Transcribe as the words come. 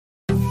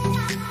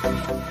And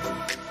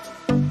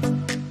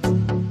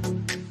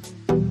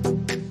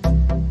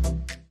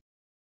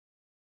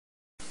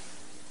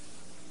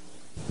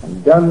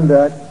done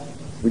that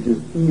which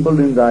is evil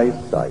in thy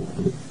sight.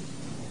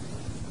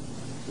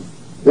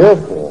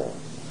 Therefore,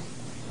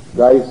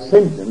 thy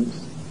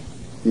sentence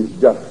is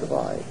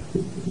justified.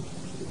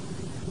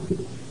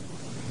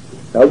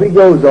 Now he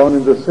goes on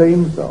in the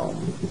same psalm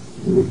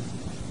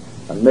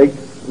and makes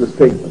the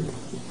statement,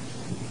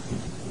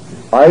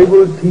 I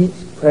will teach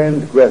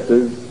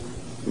transgressors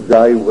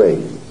thy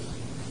ways,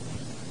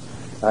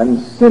 and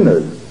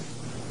sinners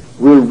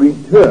will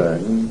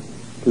return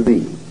to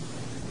thee.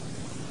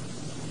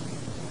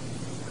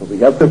 So we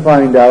have to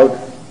find out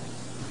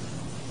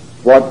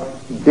what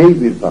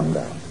David found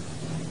out.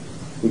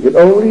 He could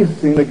only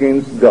sin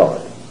against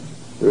God.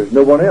 There is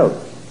no one else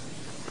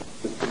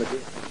to sin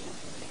against.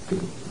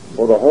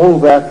 For the whole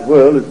vast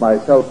world is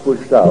myself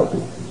pushed out.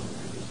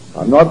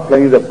 I'm not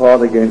playing the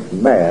part against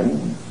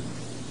man.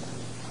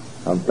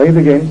 I'm playing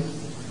against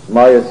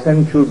my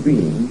essential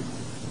being,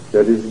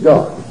 that is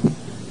God.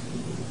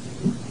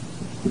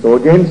 So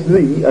against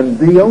thee and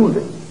thee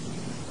only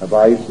have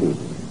I sinned,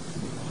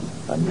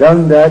 and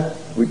done that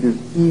which is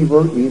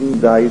evil in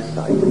thy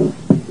sight.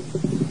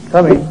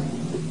 Coming.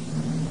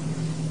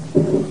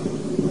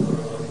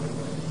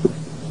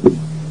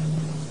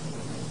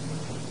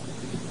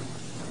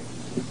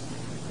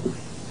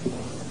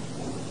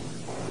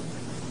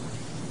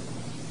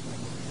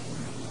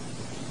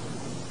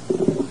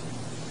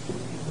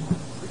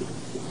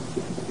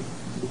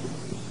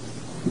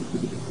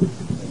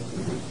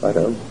 I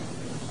know.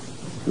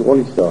 You've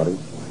only started.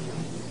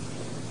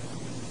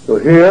 So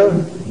here,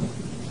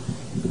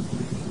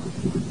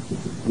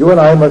 you and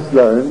I must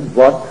learn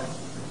what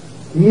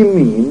he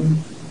means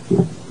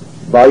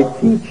by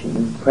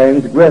teaching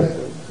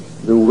transgressors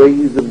the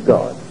ways of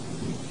God,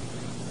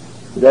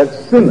 that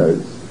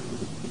sinners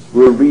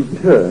will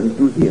return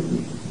to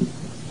him.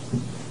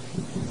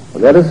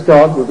 Well, let us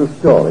start with a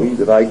story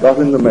that I got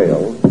in the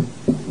mail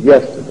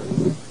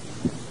yesterday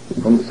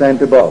from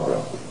Santa Barbara.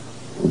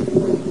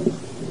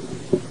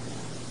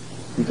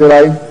 He said,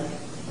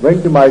 I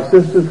went to my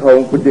sister's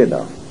home for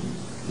dinner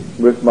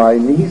with my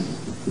niece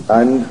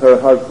and her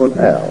husband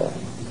Al.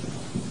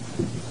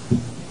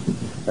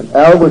 And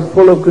Al was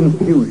full of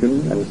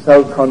confusion and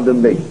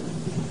self-condemnation,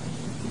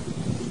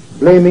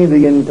 blaming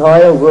the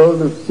entire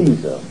world of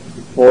Caesar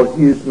for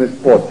his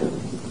misfortune.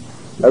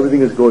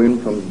 Everything is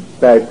going from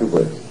bad to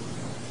worse.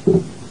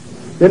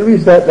 Then we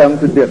sat down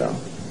to dinner.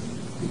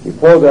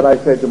 Before that I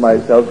said to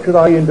myself, should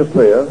I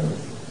interfere?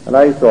 And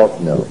I thought,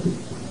 no.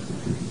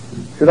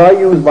 Should I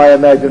use my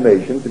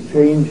imagination to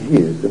change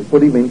his and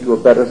put him into a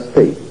better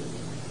state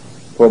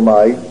for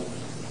my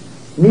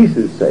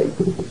niece's sake?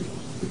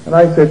 And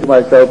I said to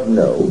myself,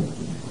 no.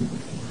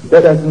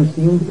 That doesn't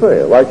seem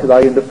fair. Why should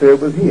I interfere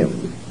with him?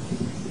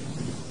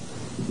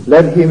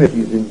 Let him, if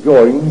he's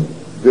enjoying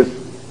this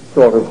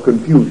sort of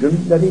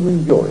confusion, let him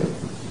enjoy it.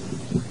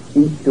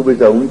 Each to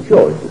his own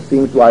choice. It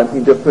seems like I'm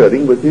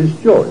interfering with his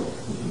choice.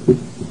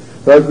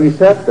 So as we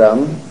sat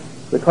down,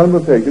 the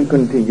conversation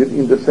continued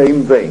in the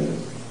same vein.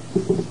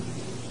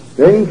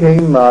 Then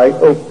came my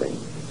opening,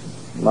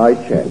 my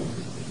chance.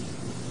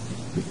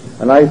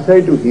 And I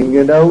said to him,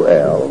 you know,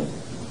 Al,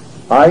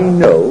 I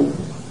know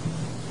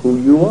who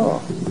you are.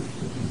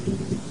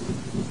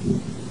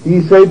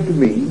 He said to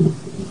me,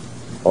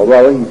 or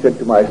rather he said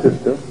to my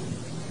sister,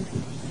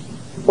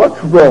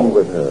 what's wrong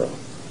with her?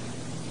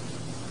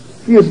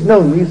 She has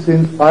known me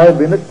since I have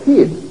been a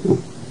kid.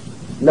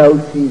 Now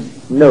she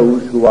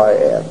knows who I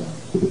am.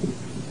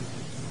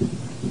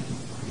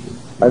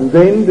 And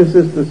then the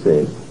sister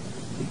said,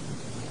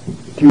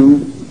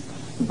 to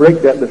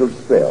break that little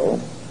spell,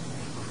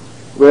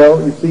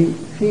 well, you see,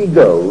 she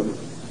goes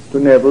to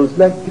Neville's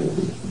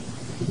lectures.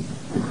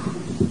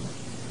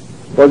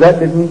 Well, that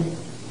didn't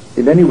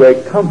in any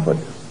way comfort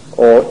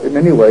or in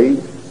any way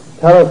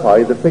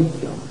clarify the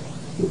picture.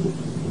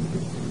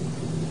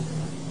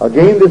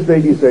 Again, this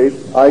lady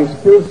says, I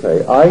still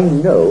say, I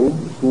know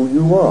who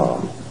you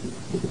are.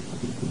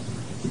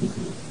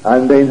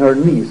 And then her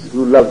niece,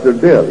 who loves her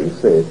dearly,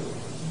 said,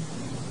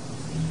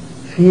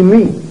 she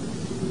means,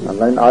 and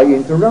then I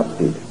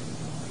interrupted.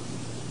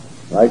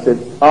 I said,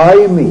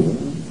 I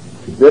mean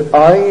that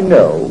I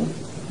know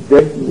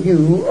that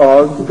you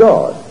are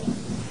God,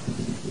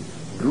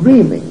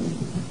 dreaming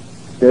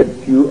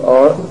that you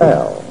are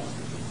Al.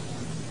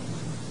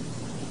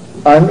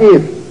 And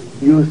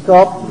if you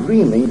stop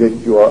dreaming that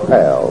you are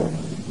Al,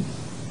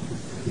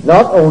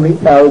 not only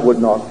Al would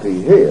not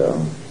be here,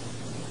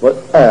 but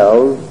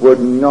Al would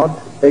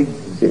not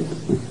exist.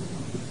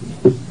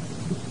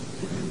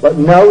 But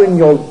now in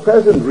your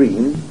present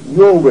dream,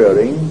 you're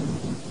wearing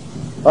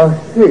a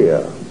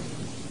hair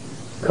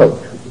coat.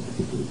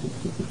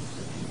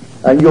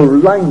 And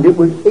you've lined it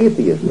with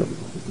atheism.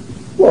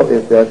 Well,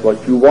 if that's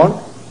what you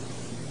want,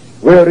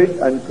 wear it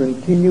and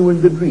continue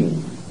in the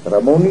dream. But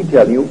I'm only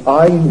telling you,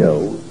 I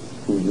know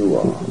who you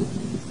are.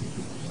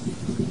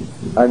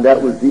 And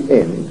that was the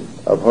end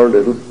of her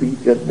little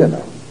speech at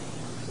dinner.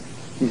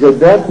 She said,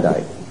 that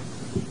night,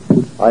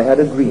 I had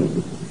a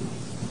dream.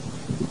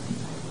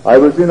 I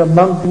was in a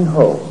mountain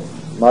home,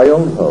 my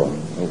own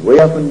home, way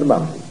up in the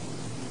mountains.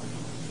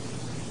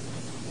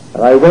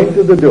 And I went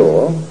to the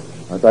door.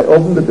 As I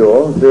opened the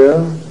door,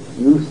 there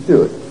you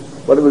stood.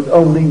 But it was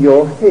only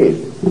your head.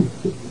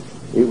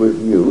 It was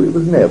you, it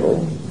was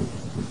Neville.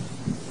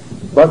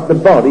 But the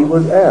body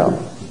was Al.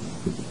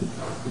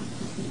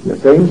 The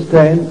same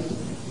stance.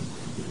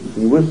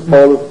 He was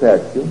small of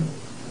stature.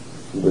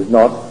 He was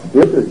not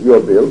built as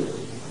you're built,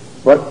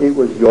 but it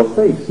was your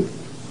face,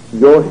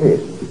 your head.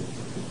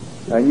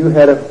 And you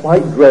had a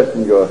white dress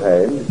in your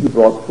hand that you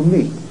brought for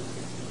me,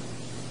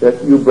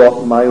 that you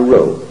brought my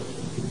robe.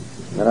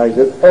 And I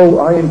said, oh,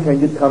 I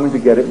intended coming to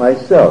get it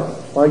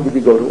myself. Why did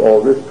you go to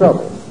all this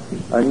trouble?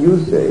 And you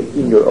say,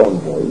 in your own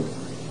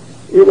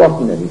voice, it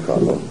wasn't any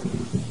trouble.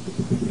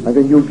 And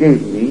then you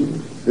gave me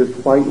this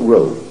white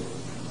robe.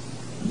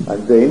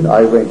 And then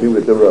I went in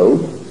with the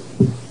robe,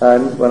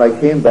 and when I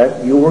came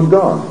back, you were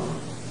gone.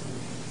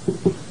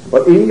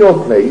 But in your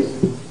place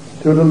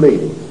stood a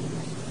lady,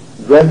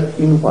 dressed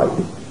in white.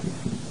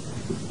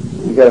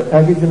 She had a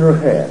package in her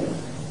hand,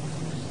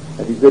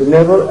 and she said,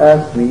 Neville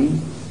asked me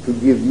to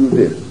give you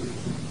this.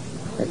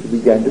 And she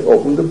began to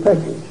open the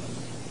package.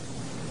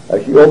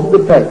 As she opened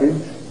the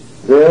package,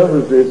 there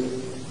was this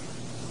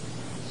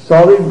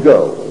solid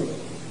gold,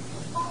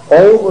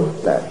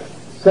 almost flat,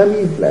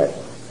 semi-flat,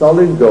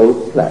 solid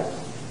gold flat,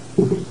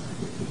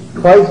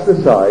 twice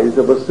the size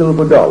of a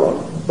silver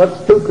dollar, but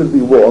still could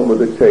be worn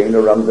with a chain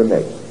around the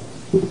neck.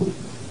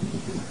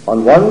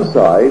 On one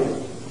side,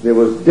 there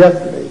was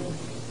definitely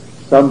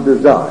some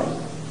design.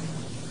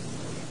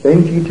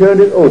 Then she turned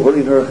it over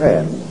in her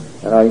hand,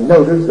 and I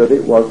noticed that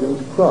it was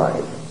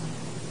inscribed.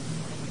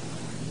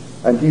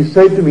 And she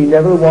said to me,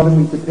 Neville wanted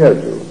me to tell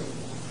you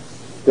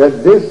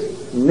that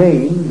this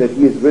name that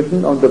he has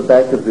written on the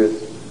back of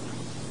this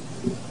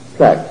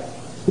plaque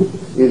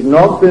is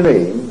not the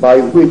name by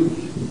which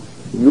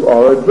you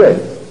are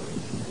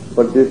addressed,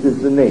 but this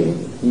is the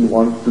name he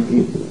wants to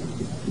give you.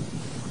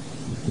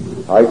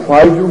 I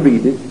tried to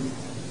read it,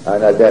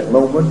 and at that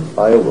moment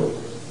I awoke.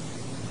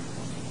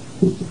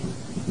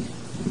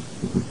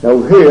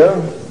 Now here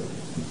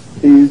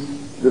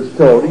is the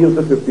story of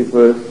the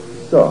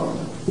 51st Psalm.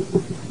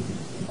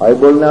 I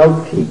will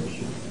now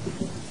teach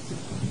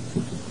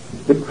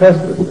the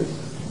trespassers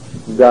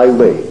thy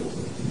way.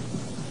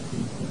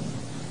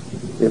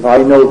 If I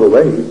know the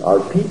way,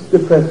 I'll teach the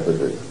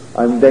trespassers,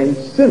 and then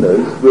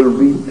sinners will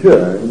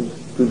return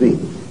to thee.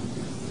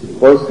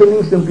 For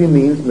sinning simply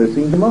means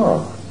missing the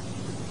mark.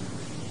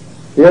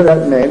 Here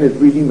that man is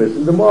really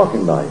missing the mark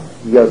in life.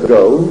 He has a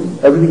goal,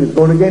 everything is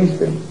going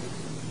against him.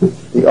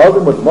 The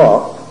ultimate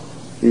mark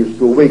is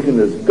to awaken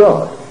as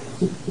God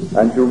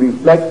and to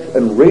reflect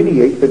and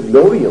radiate the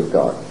glory of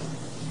God.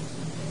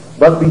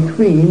 But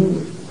between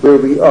where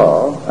we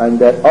are and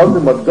that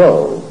ultimate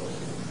goal,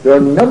 there are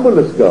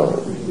numberless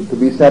goals to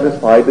be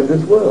satisfied in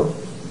this world,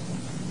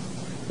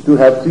 to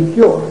have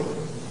security,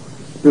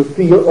 to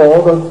feel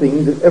all the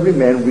things that every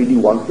man really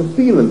wants to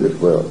feel in this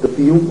world, to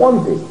feel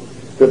wanted,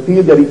 to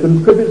feel that he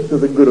contributes to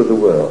the good of the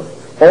world,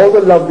 all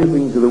the lovely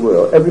things of the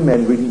world. Every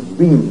man really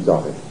dreams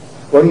of it.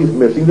 But he's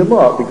missing the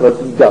mark because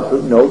he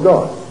doesn't know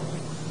God.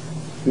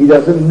 He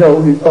doesn't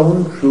know his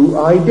own true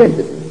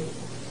identity,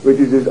 which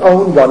is his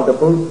own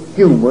wonderful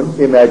human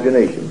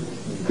imagination.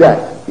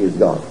 That is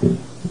God.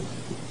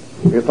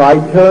 If I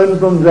turn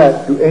from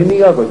that to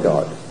any other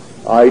God,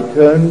 I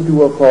turn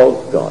to a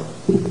false God.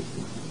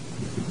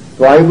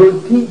 So I will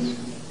teach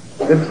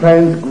the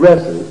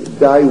transgressors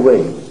thy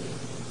way,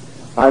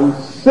 and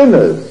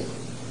sinners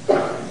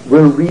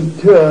will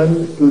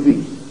return to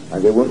thee.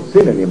 And they won't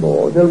sin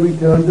anymore, they'll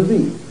return to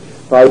thee.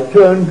 If I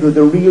turn to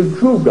the real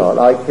true God,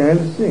 I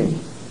can't sin.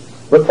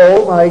 But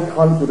all my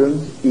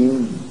confidence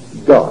in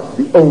God,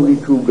 the only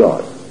true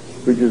God,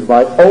 which is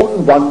my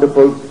own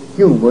wonderful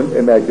human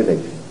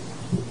imagination.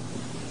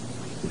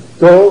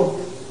 So,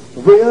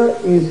 where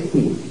is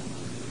he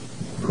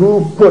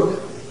who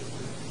put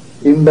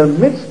in the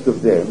midst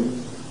of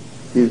them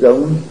his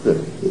own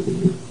spirit?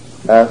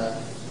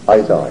 Asked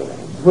Isaiah.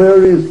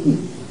 Where is he?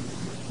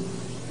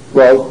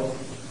 Well,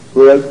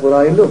 where else would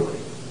I look?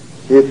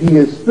 If he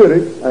is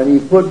spirit and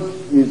he puts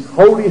his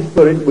Holy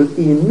Spirit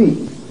within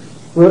me,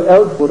 where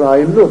else would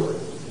I look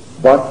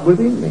but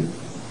within me?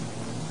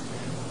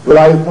 Will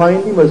I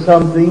find him as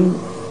something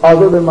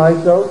other than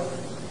myself?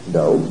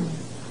 No.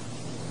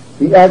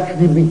 He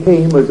actually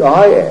became as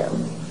I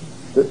am,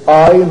 that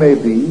I may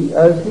be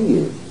as he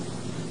is.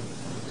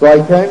 So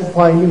I can't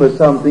find him as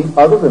something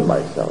other than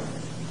myself.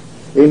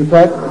 In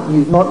fact,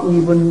 he's not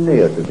even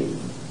near to me.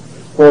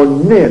 For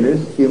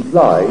nearness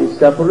implies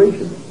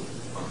separation.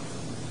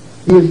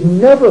 He is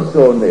never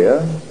so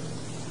near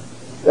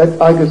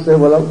that I could say,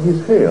 well,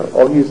 he's here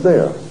or he's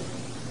there.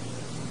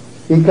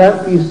 He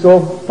can't be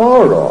so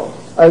far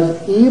off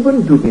as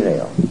even to be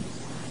near.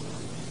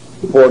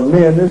 For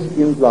nearness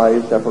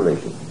implies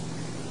separation.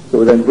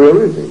 So then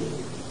where is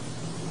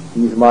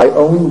he? He's my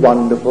own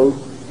wonderful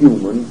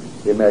human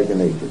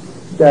imagination.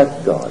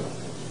 That's God.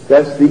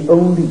 That's the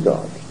only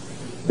God.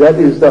 That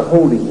is the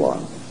Holy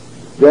One.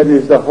 that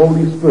is the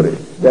Holy Spirit,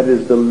 that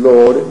is the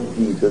Lord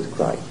Jesus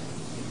Christ,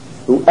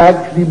 who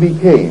actually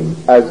became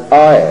as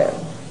I am,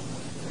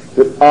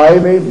 that I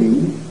may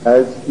be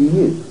as he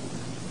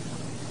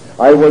is.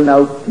 I will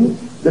now teach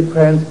the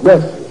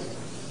transgressors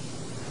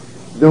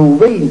the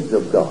ways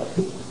of God,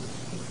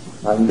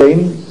 and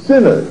then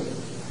sinners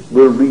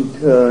will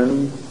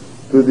return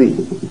to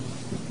thee.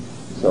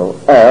 So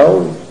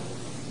Al,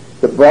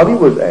 the body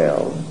was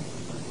Al,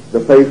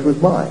 the face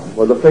was mine.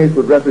 Well, the face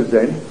would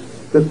represent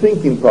the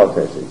thinking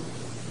processes.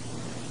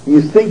 He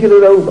is thinking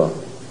it over.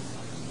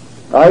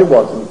 I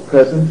wasn't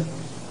present.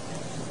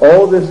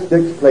 All this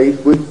takes place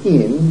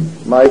within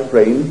my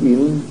frame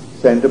in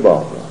Santa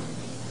Barbara.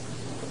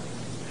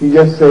 She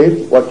just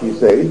said what she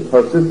said,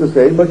 her sister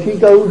said, but she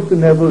goes to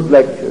Neville's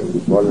lectures.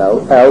 Well,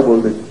 now, Al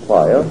will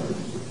inquire,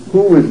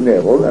 who is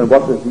Neville and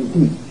what does he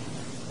teach?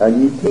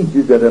 And he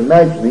teaches that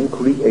imagining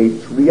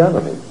creates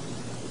reality.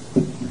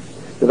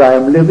 That I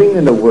am living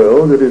in a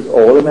world that is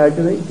all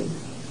imagination.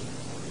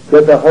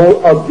 That the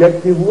whole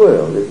objective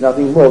world is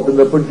nothing more than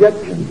the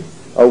projection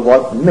of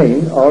what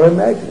men are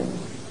imagining.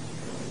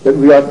 That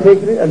we are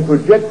taking it and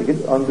projecting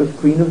it on the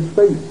screen of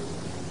space.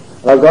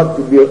 And I've got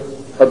to be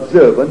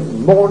observant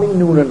morning,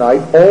 noon, and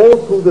night, all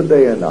through the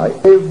day and night,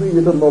 every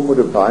little moment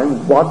of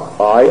time, what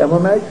I am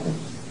imagining.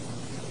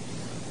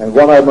 And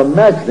what I'm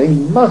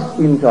imagining must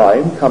in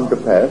time come to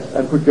pass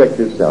and project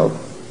itself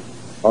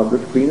on the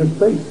screen of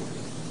space.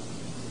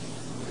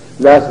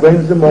 Last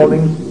Wednesday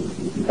morning,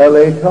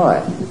 L.A.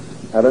 Times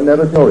had an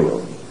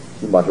editorial.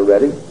 You might have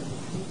read it.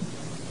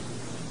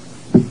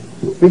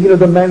 Speaking of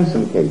the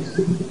Manson case,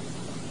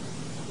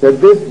 that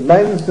this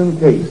Manson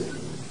case,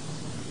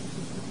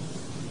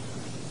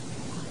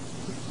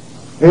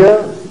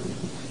 here,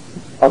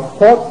 a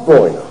pot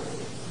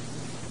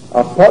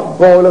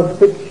boiler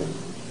fiction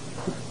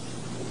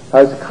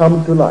has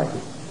come to life.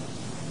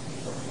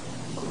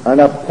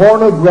 And a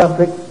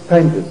pornographic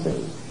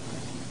fantasy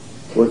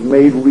was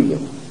made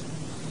real.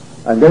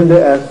 And then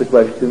they asked the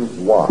question,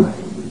 why?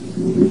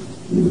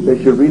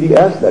 They should really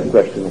ask that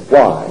question,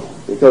 why?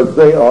 Because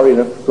they are in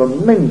a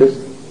tremendous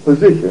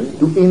position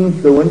to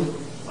influence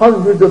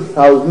hundreds of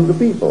thousands of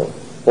people.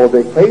 For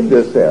they claim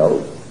they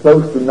sell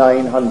close to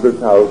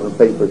 900,000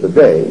 papers a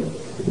day,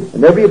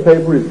 and every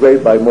paper is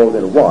read by more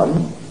than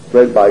one,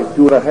 read by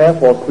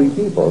 2.5 or 3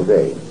 people a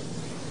day.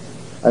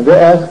 And they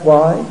ask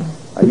why,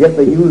 and yet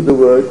they use the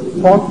word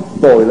pot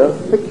boiler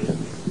fiction.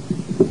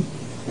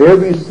 Here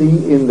we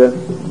see in the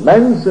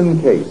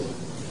Manson case,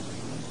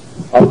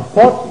 a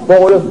pot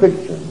boiler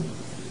fiction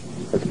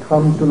has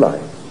come to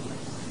life,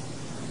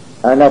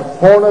 and a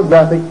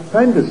pornographic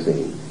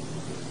fantasy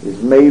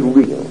is made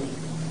real.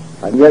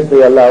 And yet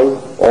they allow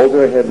all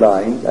their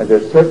headlines, and they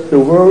search the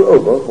world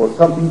over for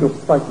something to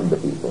frighten the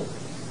people.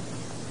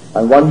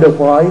 And wonder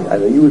why,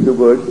 and they use the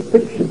word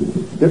fiction.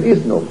 There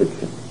is no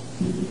fiction.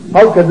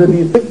 How can there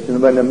be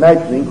fiction when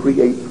imagining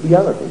creates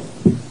reality?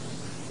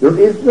 There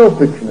is no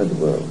fiction in the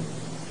world.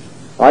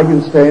 I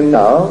can stand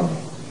now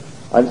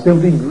and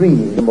simply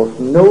dream the most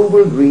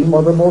noble dream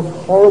or the most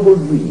horrible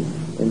dream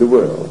in the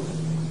world.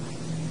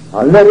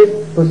 And let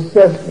it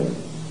possess me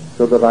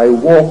so that I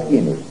walk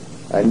in it,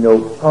 and no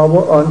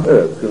power on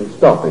earth can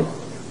stop it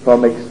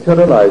from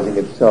externalizing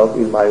itself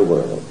in my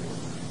world.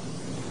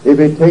 If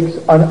it takes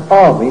an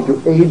army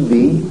to aid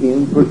me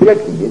in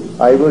projecting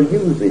it, I will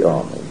use the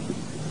army.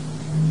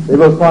 They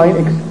will find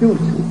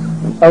excuses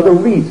and other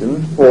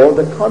reasons for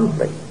the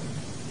conflict.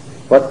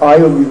 But I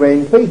will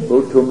remain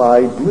faithful to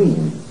my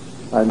dream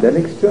and then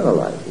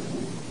externalize it.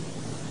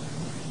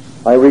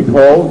 I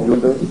recall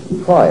during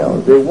the trial,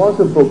 there was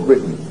a book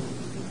written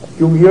a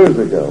few years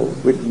ago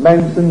which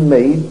Manson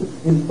made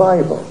his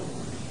Bible.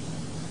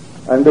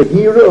 And the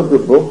hero of the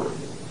book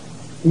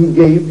he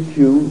gave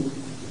to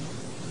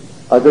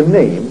as a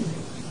name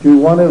to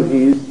one of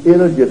his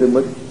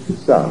illegitimate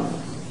sons.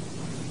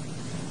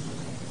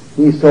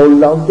 He so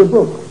loved the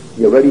book,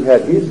 he already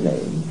had his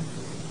name,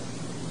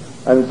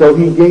 and so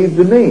he gave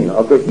the name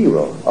of the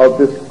hero of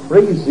this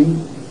crazy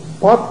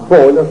pot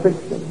boiler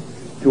fiction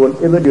to an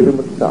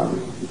illegitimate son.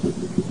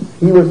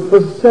 He was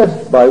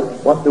possessed by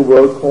what the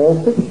world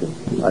calls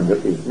fiction, and there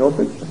is no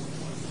fiction.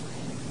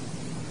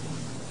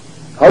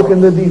 How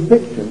can there be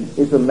fiction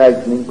if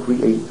imagining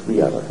creates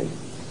reality?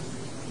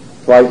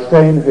 So I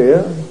stand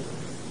here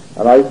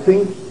and I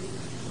think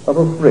of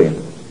a friend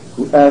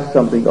who asks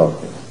something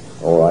of me,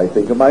 or I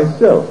think of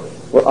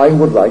myself, what I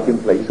would like in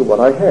place of what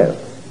I have.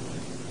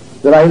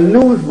 Then I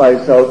lose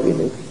myself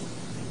in it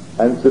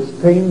and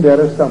sustain that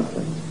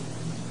assumption.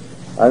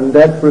 And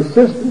that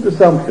persistent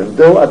assumption,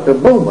 though at the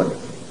moment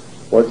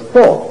was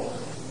false,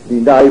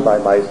 denied by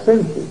my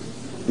senses,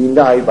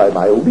 denied by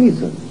my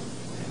reason,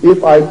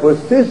 if I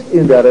persist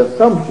in that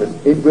assumption,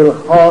 it will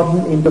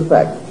harden into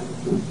fact.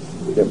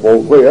 Therefore,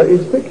 where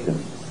is fiction?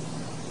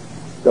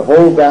 The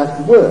whole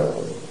vast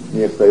world,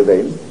 yes, they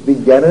then,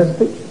 began as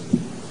fiction.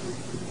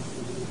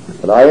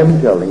 But I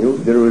am telling you,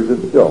 there is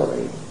a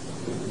story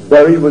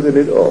buried within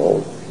it all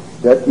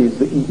that is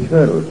the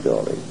eternal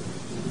story.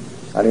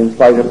 And in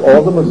spite of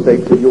all the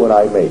mistakes that you and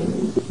I make,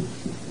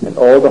 and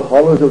all the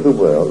horrors of the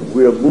world,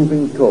 we are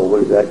moving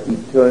towards that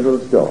eternal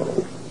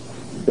story,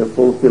 the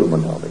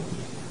fulfillment of it.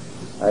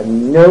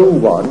 And no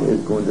one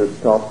is going to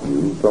stop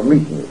you from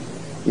reaching it.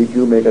 If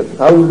you make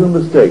 1,000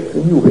 mistakes,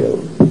 and you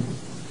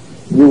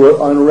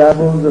will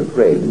unravel the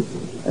thread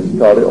and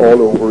start it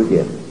all over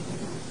again.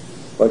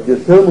 But you're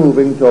still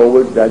moving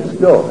towards that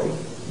story.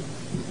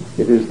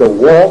 It is the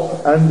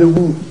walk and the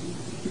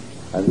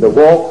woof. And the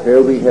walk,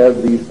 here we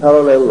have these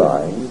parallel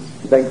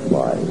lines,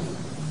 lengthwise.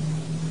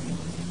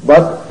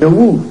 But the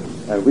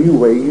woof, and we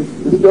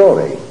wave the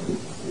story.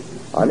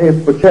 And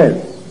if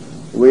perchance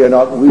we are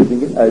not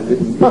weaving it as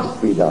it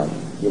must be done,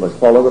 you must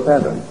follow the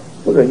pattern.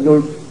 So then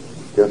you'll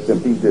just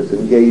simply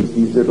disengage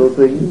these little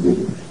things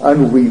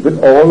and weave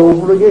it all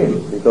over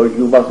again, because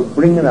you must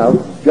bring it out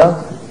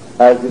just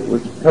as it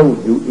was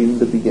told you in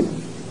the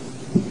beginning.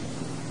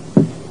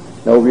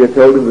 Now we are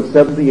told in the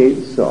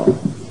 78th Psalm,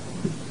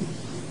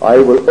 I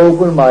will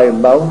open my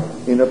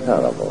mouth in a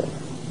parable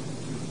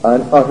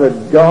and utter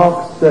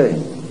dark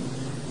sayings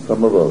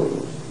from of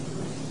old.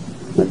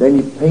 And then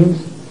he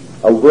paints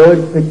a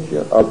word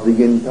picture of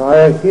the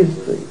entire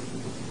history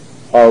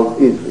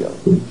of Israel.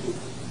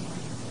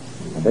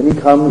 And then he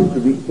comes to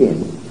the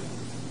end.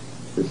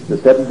 This is the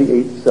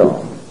 78th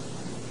Psalm.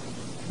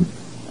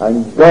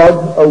 And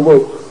God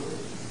awoke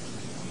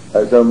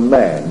as a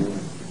man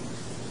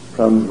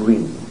from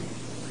dreams.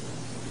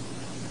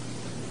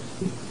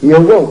 He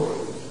awoke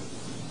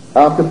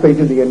after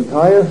painting the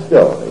entire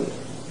story,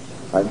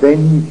 and then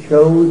he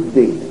chose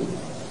David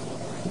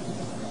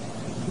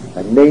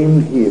and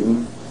named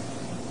him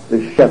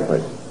the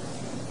shepherd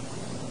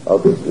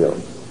of Israel.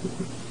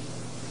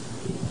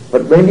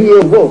 But when he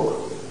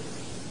awoke,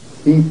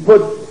 he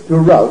put to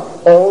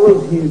rout all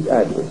of his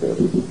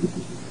adversaries.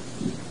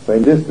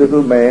 When this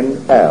little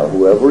man, Al,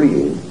 whoever he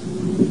is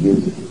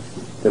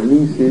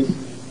Denise's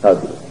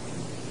husband,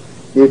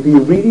 if he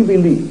really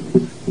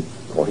believed,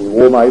 for he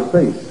wore my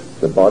face,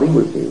 the body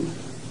was his,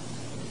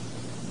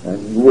 and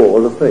he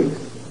wore the face.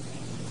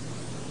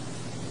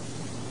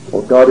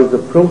 For God is a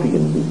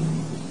protean being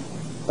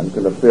and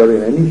can appear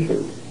in any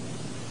shape.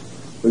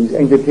 So he's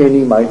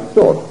entertaining my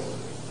thoughts.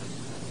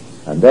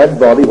 And that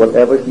body,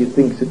 whatever he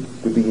thinks it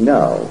to be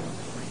now,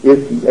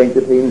 if he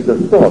entertains the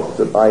thoughts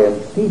that I am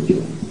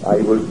teaching, I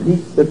will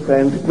teach the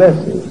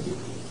transgressors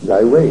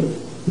thy ways.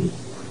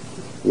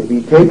 If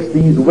he takes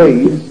these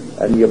ways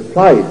and he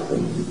applies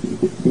them,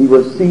 he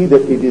will see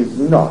that it is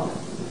not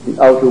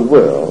the outer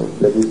world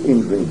that is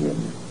injuring him.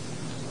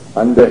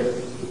 And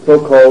the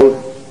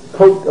so-called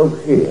coat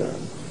of hair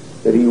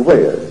that he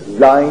wears,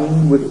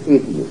 lined with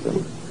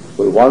atheism,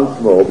 will once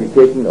more be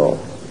taken off,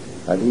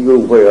 and he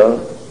will wear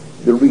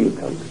the real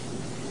coat.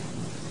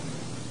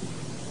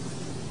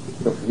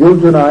 So you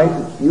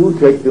tonight, you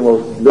take the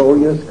most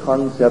glorious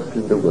concept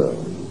in the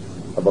world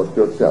about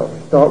yourself.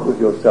 Start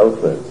with yourself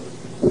first.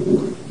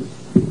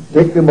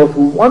 Take the most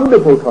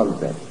wonderful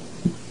concept.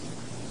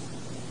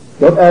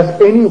 Don't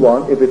ask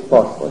anyone if it's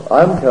possible.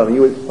 I'm telling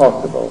you it's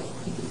possible.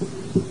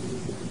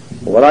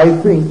 When I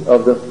think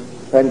of the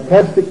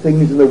fantastic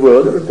things in the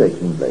world that are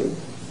taking place,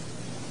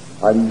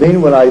 and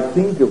then when I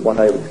think of what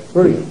I've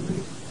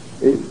experienced,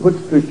 it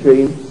puts to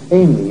shame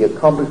any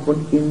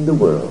accomplishment in the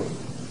world.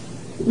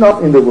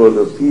 Not in the world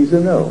of Caesar,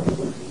 no.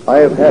 I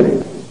have had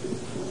it.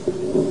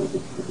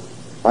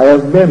 I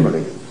have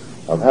memories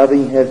of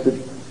having had such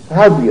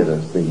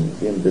fabulous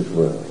things in this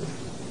world.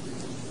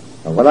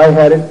 And when I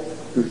had it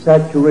to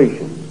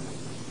saturation,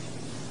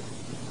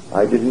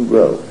 I didn't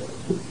grow.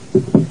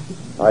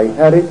 I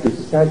had it to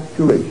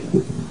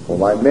saturation, for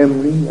my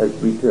memory has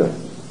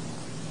returned.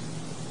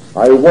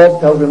 I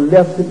walked out and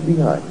left it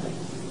behind me.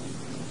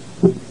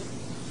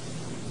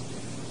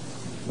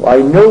 I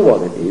know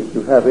what it is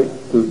to have it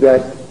to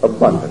that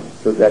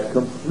abundance, to that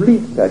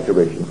complete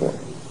saturation point.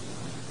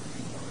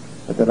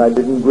 But then I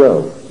didn't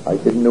grow. I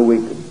didn't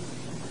awaken.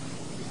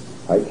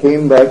 I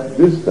came back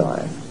this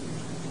time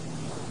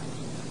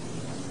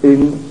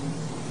in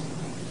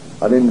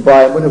an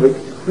environment of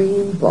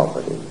extreme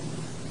poverty,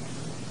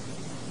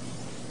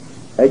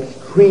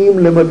 extreme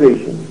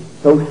limitation,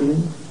 socially,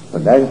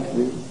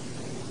 financially,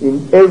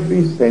 in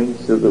every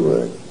sense of the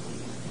word.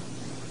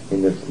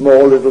 In a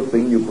small little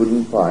thing you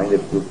couldn't find, it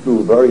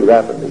flew very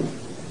rapidly.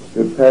 It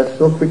would pass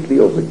so quickly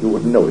over it you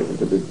wouldn't know it,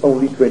 because it's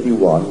only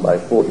 21 by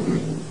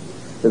 14,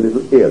 the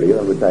little area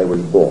on which I was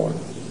born,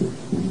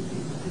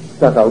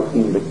 stuck out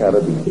in the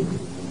Caribbean.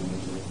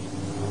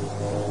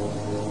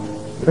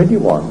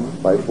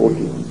 21 by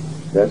 14,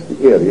 that's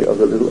the area of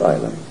the little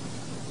island.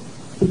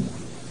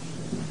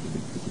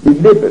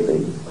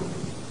 Deliberately,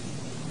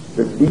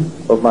 the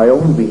deep of my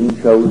own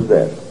being chose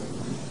that,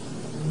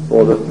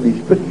 for the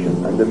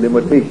restriction and the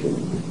limitation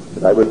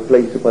that I would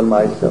place upon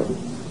myself.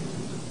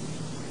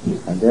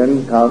 And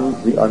then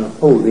comes the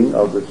unfolding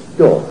of the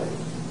story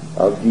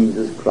of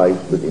Jesus Christ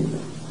within me.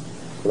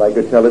 So I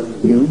could tell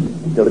it to you,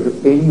 tell it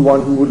to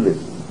anyone who would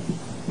listen.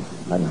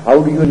 And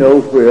how do you know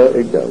where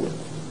it goes?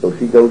 So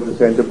she goes to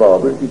Santa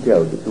Barbara and she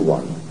tells it to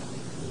one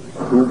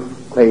who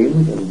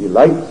claims and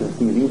delights in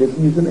feeling that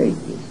he is an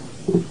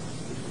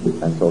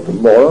atheist. And so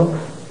tomorrow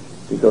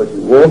because he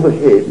wore the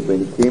head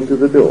when he came to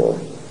the door.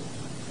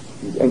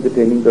 He's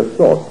entertaining the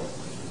thought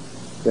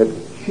that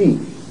she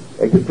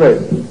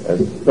expressed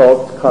as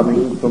thoughts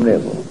coming from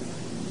Neville.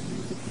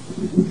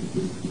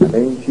 And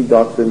then she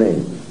got the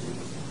name.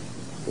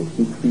 That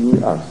she's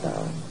being us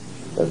now.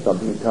 That's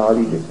something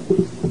entirely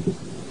different.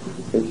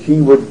 That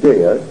she would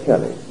dare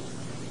tell it.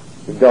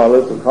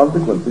 Regardless of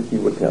consequences, she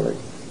would tell it.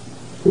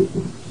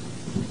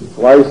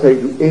 So I say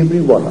to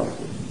every one of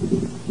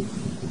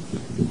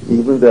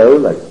you, even though,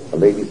 like a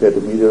lady said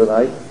to me the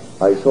other night,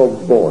 I saw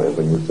boil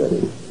when you said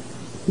it.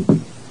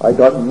 I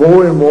got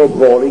more and more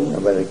boiling,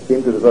 and when it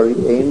came to the very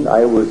end,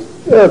 I was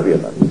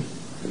turbulent,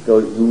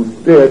 because you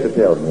dared to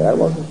tell me. I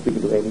wasn't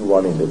speaking to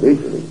anyone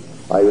individually.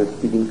 I was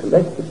speaking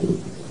collectively.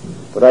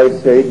 But I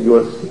said,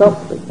 you're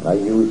suffering, and I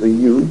use the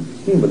you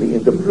seemingly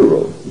in the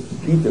plural.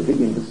 She took it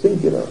in the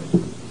singular.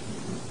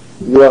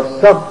 You are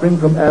suffering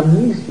from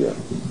amnesia,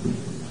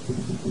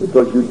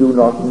 because you do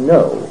not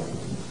know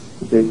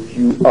that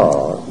you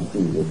are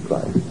Jesus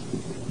Christ.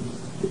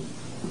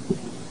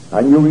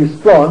 And you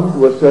respond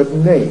to a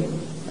certain name.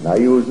 And I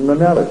use an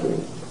analogy.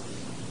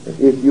 That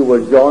if you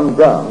were John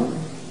Brown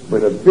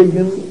with $1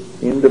 billion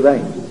in the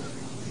bank,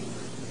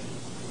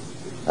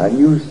 and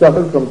you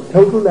suffer from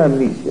total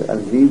amnesia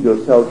and believe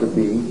yourself to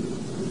be,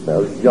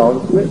 well,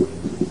 John Smith,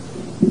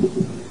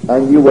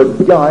 and you were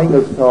dying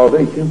of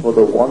starvation for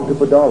the want of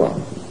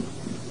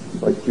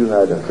 $1, but you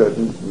had a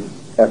certain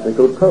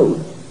ethical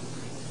code,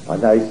 a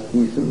nice,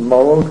 decent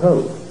moral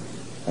code,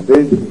 and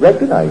they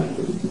recognized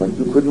you when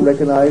you couldn't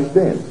recognize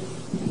them,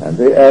 and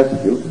they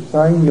asked you to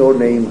sign your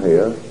name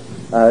here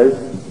as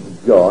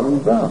John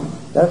Brown.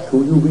 That's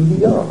who you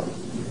really are.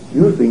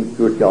 You think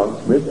you're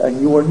John Smith,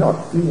 and you are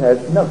not. He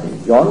has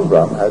nothing. John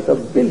Brown has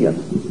 $1 billion.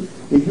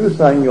 If you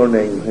sign your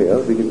name here,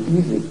 we can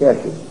easily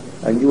cash it,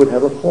 and you would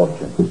have a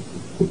fortune.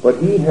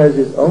 But he has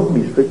his own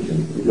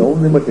restrictions, his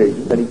own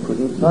limitations, and he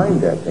couldn't sign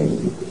that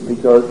name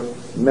because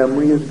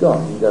memory is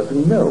gone. He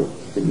doesn't know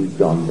that he's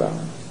John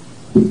Brown.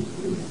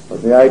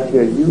 But may I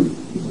tell you,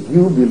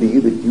 you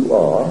believe that you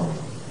are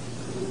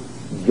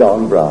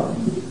John Brown,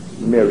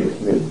 Mary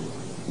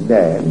Smith,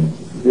 Nan,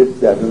 this,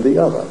 that, and the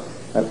other.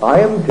 And I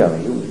am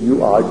telling you,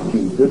 you are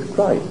Jesus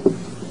Christ.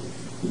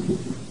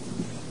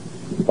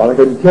 But I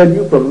can tell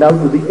you from now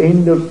to the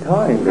end of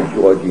time that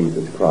you are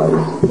Jesus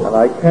Christ, and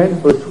I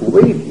can't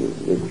persuade you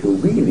that you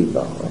really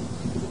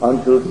are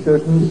until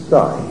certain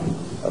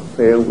signs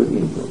appear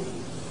within you.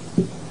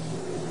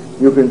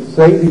 You can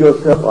say to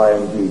yourself, I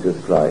am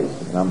Jesus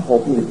Christ, and I'm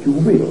hoping that you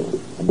will,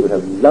 and you'll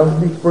have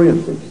lovely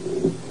experiences,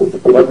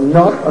 but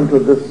not until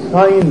the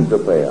signs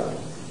appear.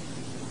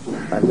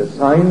 And the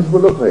signs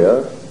will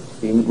appear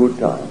in good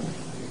time.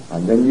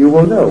 And then you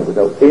will know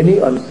without any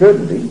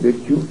uncertainty that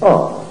you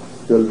are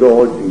the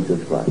Lord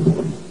Jesus Christ.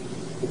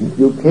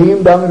 You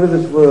came down into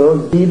this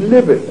world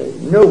deliberately.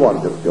 No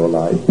one took your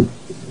life.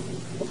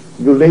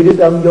 You laid it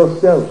down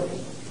yourself.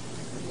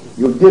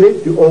 You did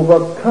it to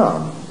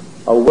overcome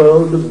a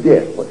world of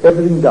death, where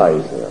everything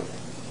dies there.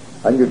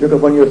 And you took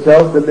upon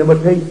yourself the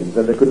limitations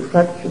and the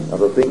contraction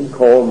of a thing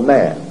called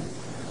man.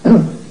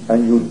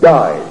 And you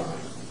died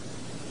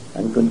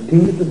and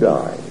continue to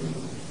die.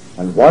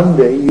 And one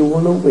day you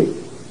will awake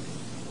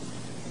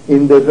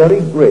in the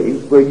very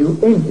grave where you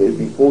entered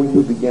before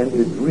you began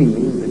to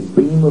dream the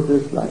dream of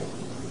this life.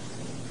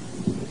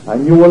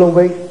 And you will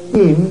awake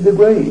in the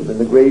grave, and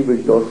the grave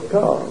is your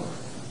scar.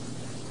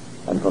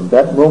 And from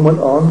that moment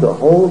on, the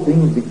whole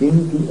thing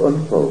begins to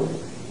unfold.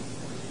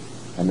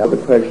 And now the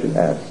question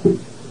asks,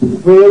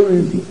 where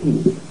is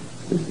he?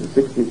 This is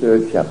the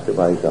 63rd chapter of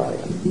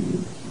Isaiah.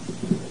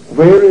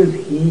 Where is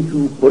he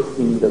who put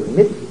in the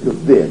midst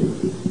of them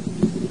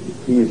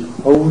his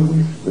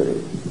Holy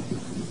Spirit?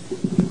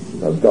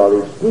 Now God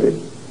is Spirit.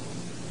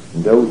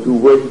 And those who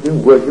worship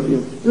him worship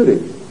in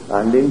spirit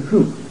and in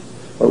truth.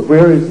 But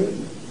where is he?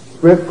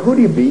 Where could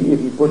he be if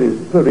he put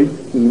his Spirit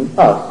in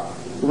us?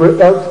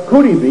 Where else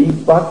could he be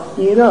but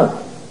in us?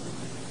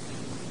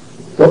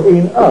 So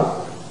in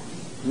us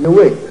he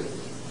awakes.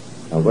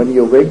 And when he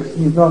awakes,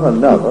 he is not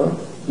another.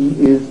 He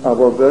is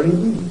our very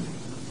being.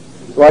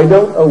 So I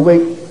don't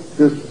awake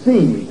to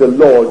see the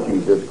Lord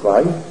Jesus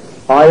Christ.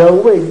 I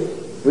awake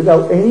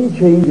without any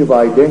change of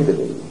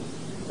identity.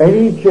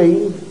 Any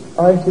change,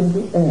 I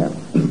simply am.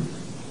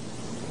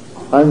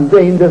 And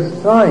then the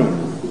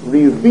sign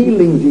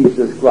revealing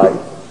Jesus Christ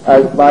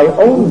as my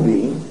own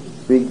being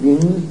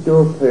begins to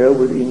appear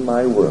within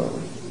my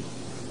world.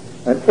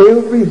 And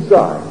every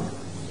sign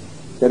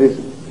that is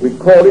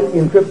recorded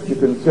in Scripture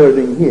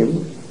concerning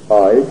him,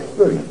 I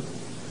experience.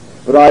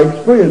 But I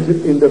experience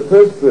it in the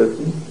first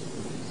person,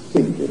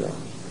 singular,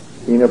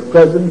 in a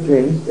present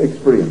tense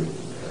experience.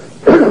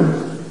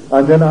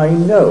 And then I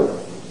know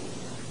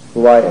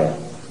who I am.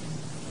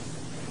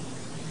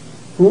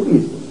 Who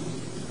is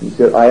he? He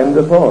said, I am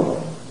the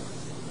Father.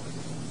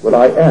 Well,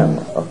 I am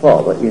a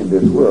father in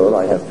this world.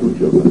 I have 2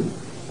 children.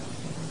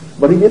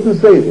 But he didn't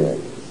say that.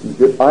 He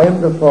said, I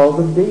am the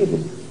father of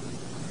David.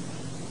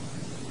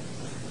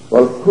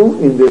 Well, who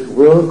in this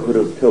world could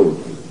have told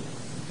you?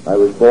 I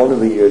was born in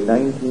the year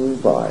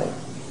 1905.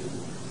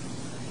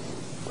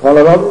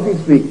 Chronologically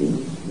speaking,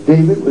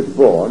 David was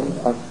born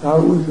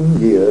 1,000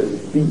 years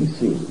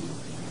BC.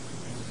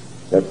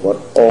 That's what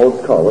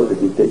all scholars,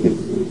 if you take it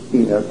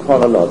in a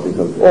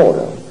chronological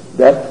order,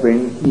 that's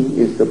when he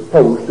is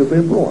supposed to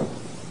be born.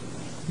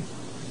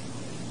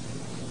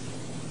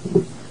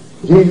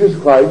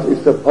 Jesus Christ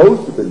is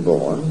supposed to be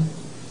born,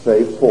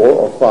 say, 4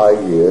 or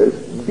 5 years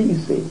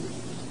BC,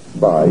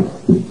 by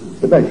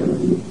the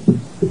measurement.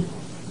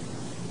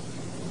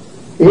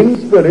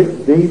 In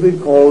spirit,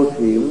 David calls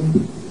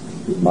him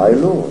my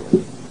Lord,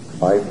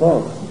 my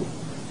Father.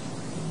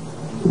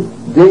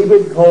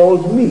 David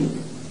calls me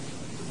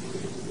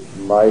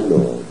my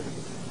Lord,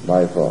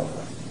 my Father.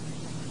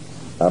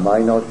 Am I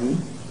not he?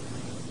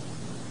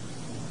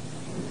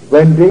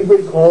 When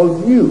David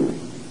calls you,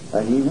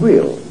 and he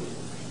will,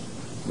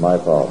 my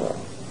Father,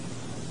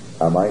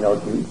 am I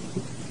not you?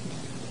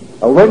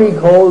 And when he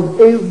calls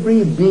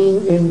every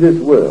being in this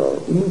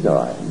world, in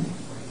time,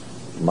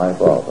 my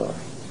Father,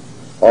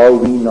 are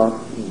we not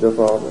the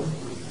Father?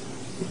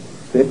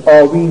 Then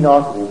are we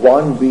not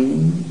one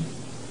being?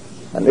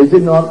 And is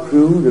it not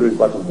true there is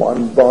but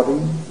one body,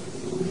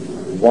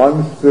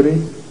 one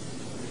Spirit,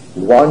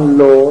 one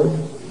Lord,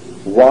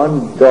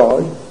 one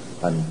God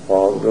and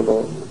Father of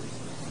all,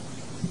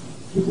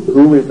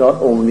 who is not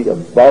only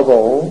above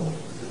all,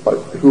 but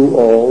through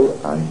all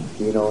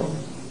and in all?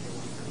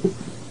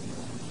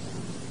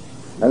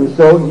 And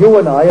so you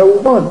and I are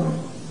one.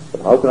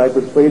 But how can I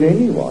persuade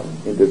anyone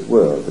in this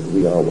world that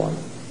we are one?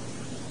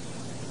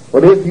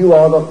 But if you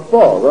are the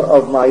father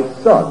of my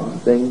son,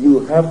 then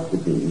you have to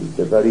be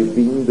the very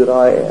being that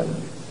I am.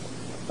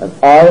 And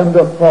I am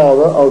the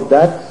father of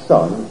that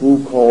son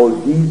who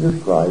called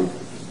Jesus Christ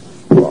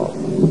God.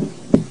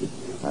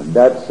 And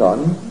that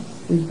son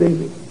is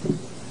David.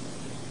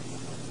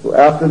 So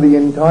after the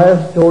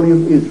entire story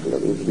of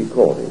Israel is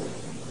recorded,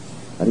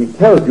 and he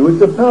tells you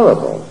it's a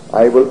parable.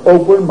 I will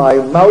open my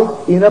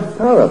mouth in a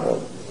parable.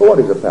 So what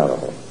is a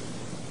parable?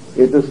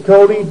 It's a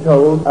story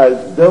told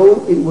as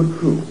though it were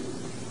true,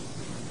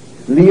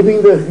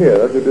 leaving the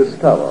hearer to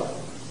discover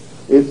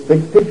its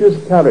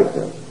fictitious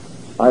character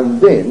and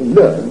then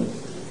learn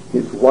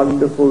its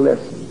wonderful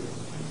lesson.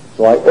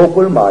 So I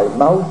open my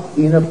mouth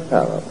in a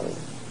parable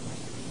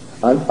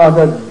and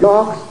utter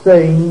dark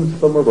sayings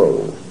from of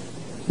old.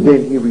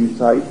 Then he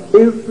recites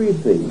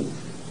everything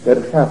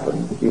that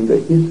happened in the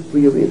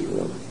history of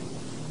Israel.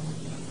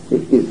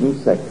 It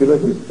isn't secular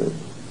history.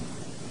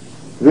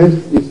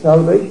 This is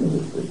salvation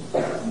history.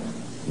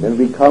 Then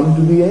we come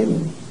to the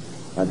end,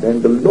 and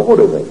then the Lord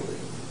awakes.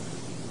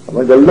 And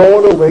when the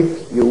Lord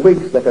awakes, he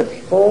awakes like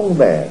a strong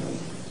man,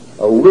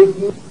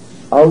 awaking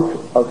out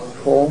of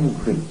strong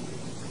drink,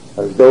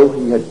 as though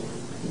he had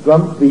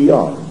drunk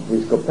beyond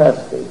his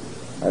capacity,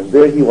 and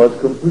there he was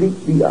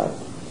completely out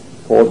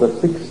for the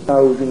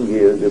 6,000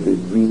 years of his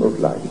dream of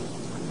life.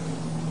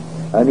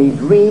 And he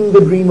dreamed the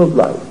dream of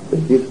life, the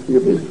history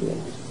of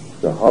Israel,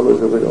 the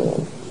horrors of it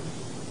all.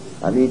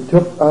 And he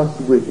took us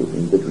with him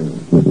in the dream.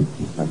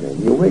 And then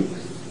he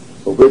awakes.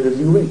 But where does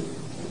he wake?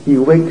 He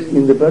wakes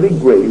in the very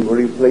grave where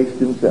he placed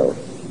himself.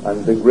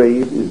 And the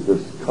grave is the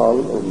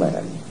skull of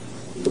man.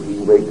 So he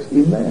wakes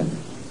in man.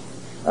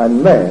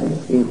 And man,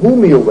 in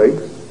whom he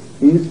awakes,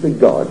 is the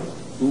God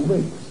who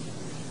wakes.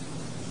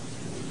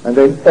 And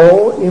then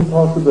all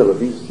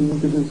impossibilities seem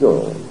to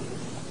dissolve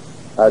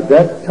at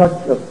that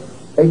touch of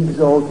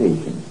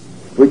exaltation,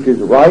 which is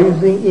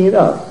rising in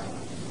us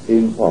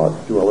in part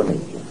to our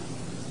nature.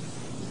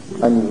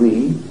 And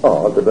we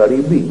are the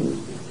very beings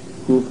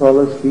who fall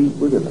asleep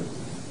within us.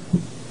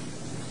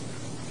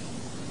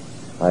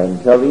 I am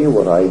telling you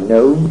what I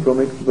know from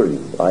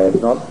experience. I am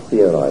not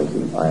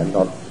theorizing. I am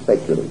not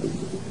speculating.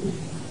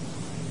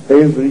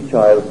 Every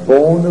child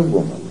born of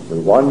woman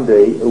will one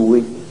day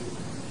awake.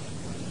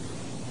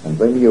 And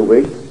when he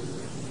awakes,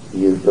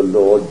 he is the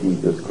Lord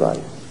Jesus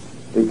Christ.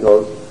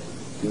 Because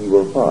he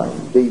will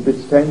find David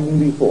standing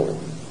before him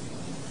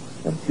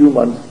a few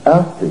months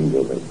after he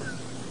awakes.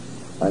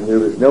 And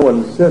there is no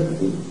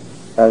uncertainty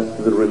as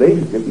to the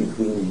relationship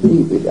between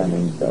David and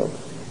himself.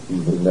 He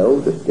will know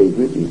that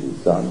David is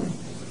his son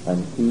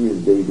and he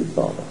is David's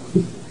father.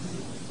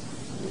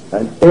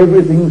 And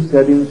everything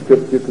said in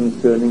Scripture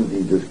concerning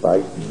Jesus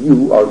Christ,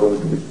 you are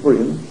going to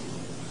experience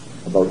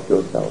about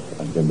yourself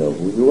and to know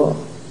who you are.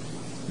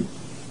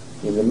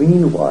 In the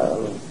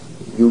meanwhile,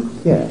 you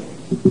can't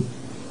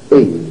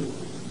aid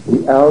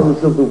the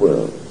hours of the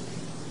world.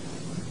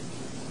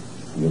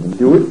 You can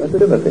do it at the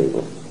dinner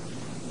table.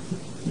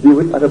 Do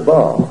it at a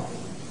bar.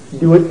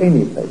 Do it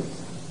any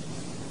place.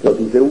 Because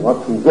he said,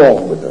 what's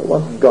wrong with her?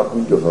 What's got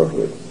into her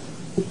head?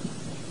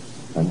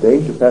 And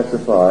then to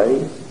pacify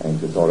and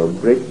to sort of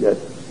break that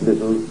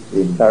little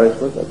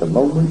embarrassment at the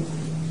moment,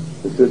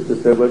 the sister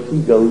said, well,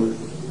 she goes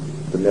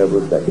to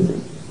Neville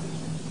Goddard.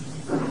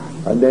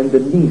 And then the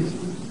niece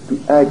to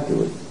add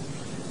to it.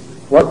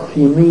 What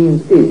she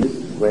means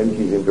is when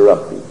she's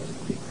interrupted.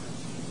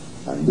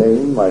 And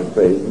then my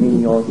friend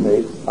Mignon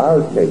says,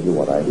 I'll tell you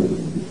what I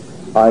mean.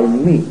 I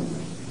mean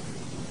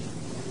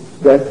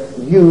that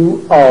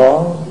you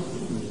are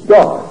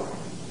God,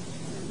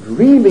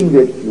 dreaming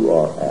that you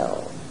are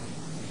Al,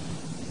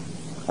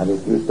 And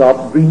if you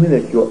stop dreaming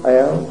that you're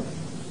El,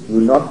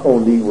 you not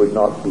only will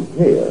not be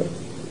here,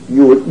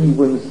 you will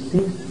even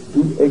cease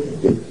to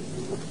exist.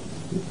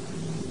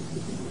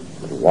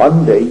 But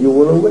one day you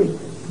will awake,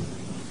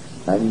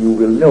 and you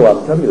will know,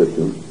 I'm telling you the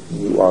truth,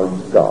 you are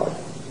God.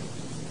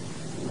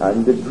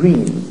 And the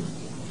dream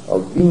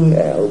of being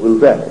El will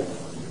vanish,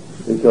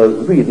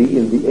 because really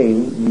in the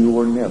end you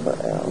were never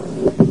El.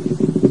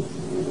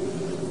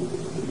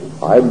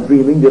 I'm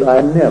dreaming that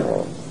I'm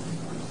Neville.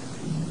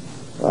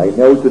 I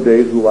know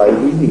today who I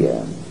really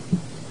am.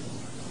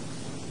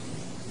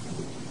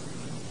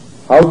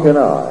 How can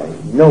I,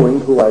 knowing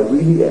who I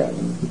really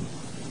am,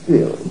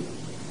 still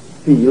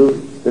feel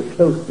the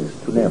closeness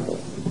to Neville?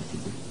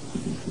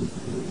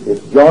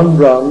 If John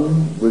Brown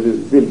with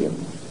his billions,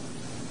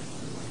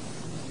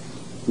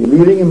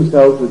 believing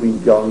himself to be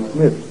John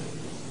Smith,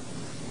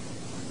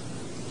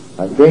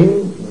 and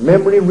then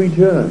memory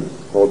returns,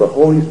 for the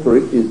Holy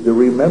Spirit is the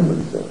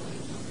remembrancer.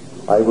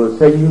 I will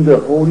send you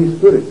the Holy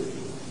Spirit,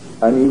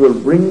 and he will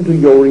bring to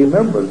your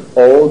remembrance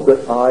all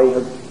that I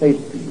have said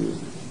to you.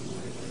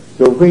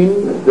 So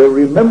when the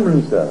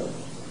remembrancer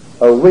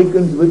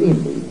awakens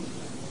within me,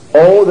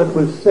 all that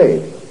was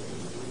said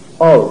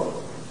of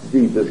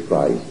Jesus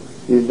Christ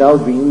is now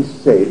being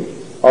said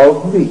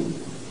of me.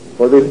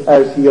 For then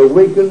as he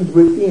awakens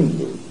within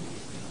me,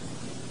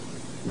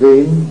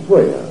 then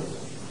where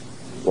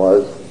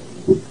was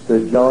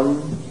the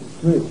John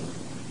Smith?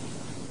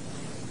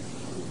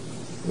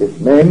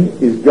 If man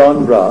is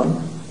John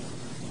Brown,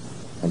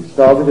 and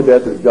starving to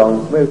death as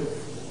John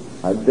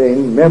Smith, and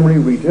then memory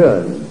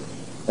returns,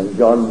 and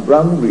John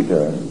Brown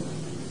returns,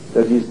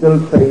 does he still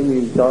claim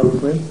he's John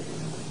Smith?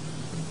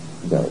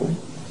 No.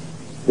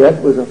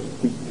 That was a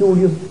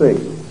peculiar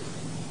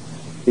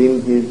phase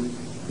in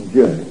his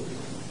journey.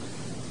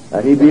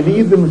 And he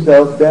believed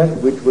himself that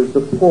which was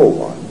the poor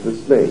one, the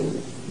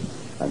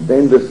slave. And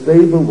then the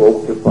slave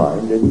awoke to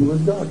find that he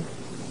was God.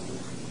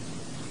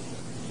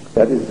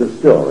 That is the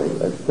story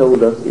as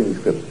told us in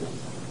Scripture.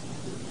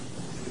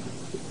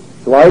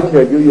 So I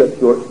tell you that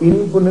you're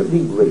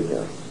infinitely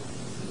greater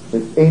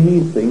than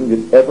anything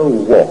that ever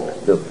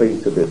walked the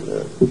face of this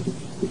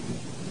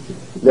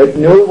earth. Let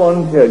no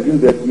one tell you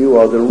that you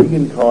are the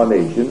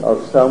reincarnation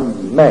of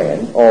some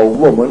man or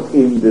woman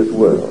in this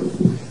world.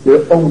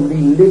 They're only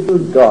little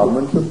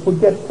garments of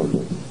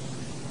forgetfulness.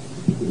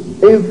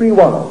 Every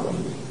one of them.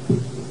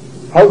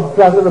 How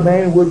flattered a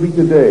man would be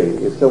today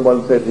if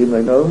someone said to him,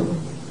 I know,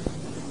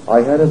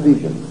 I had a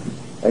vision,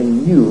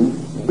 and you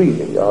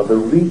really are the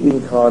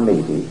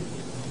reincarnated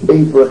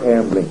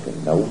Abraham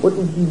Lincoln. Now,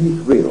 wouldn't he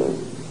be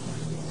thrilled?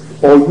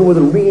 Or you were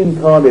the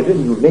reincarnated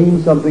and you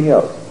named something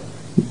else.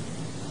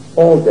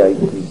 All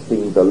these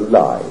things are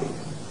lies.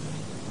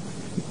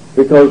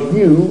 Because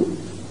you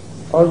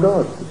are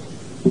God.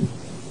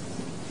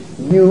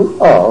 You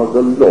are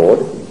the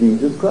Lord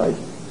Jesus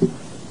Christ.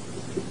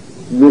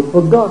 You've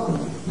forgotten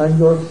and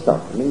you're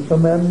suffering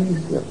from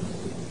amnesia.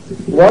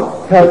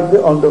 What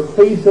character on the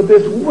face of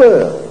this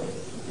world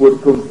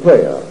would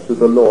compare to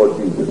the Lord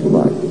Jesus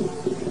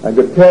Christ? And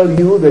to tell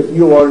you that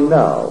you are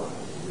now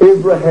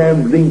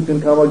Abraham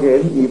Lincoln come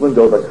again, even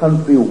though the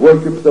country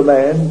worships the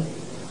man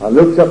and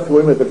looks up to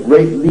him as a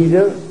great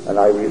leader, and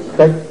I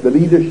respect the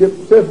leadership,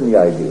 certainly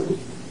I do.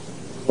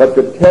 But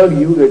to tell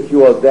you that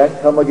you are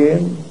that come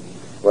again,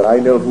 when I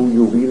know who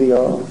you really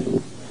are,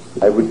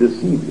 I would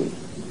deceive you.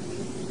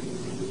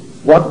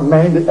 What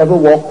man that ever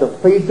walked the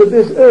face of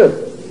this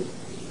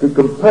earth could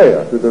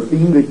compare to the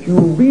being that you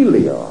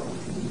really are?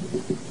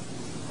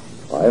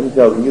 I am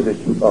telling you that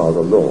you are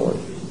the Lord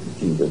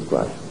Jesus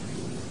Christ.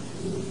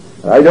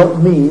 And I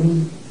don't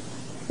mean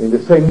in the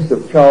sense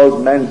of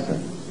Charles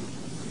Manson,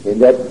 in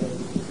that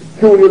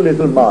peculiar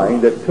little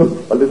mind that took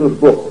a little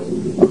book,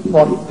 a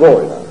pot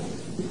boiler,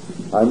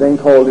 and then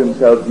called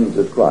himself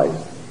Jesus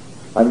Christ,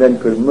 and then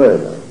could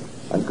murder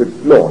and could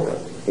slaughter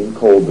in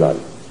cold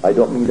blood. I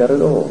don't mean that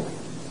at all.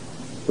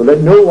 So let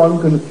no one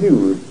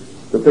confuse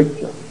the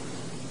picture.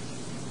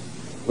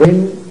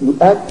 When you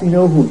actually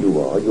know who you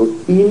are, your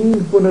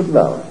infinite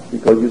love,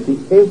 because you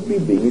see every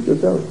being is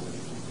yourself.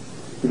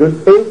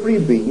 Because every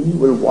being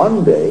will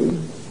one day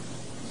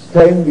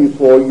stand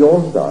before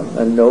your Son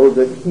and know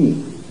that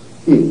he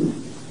is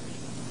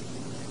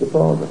the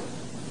Father.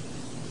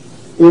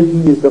 If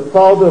he is the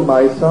Father of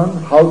my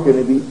Son, how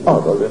can he be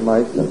other than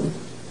my Son?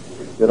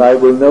 That I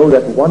will know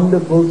that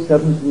wonderful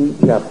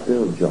 17th chapter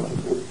of John.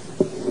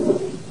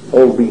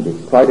 Oh, read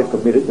it. Try to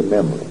commit it to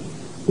memory.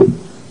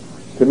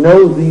 To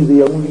know thee,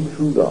 the only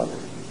true God.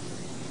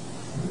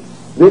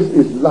 This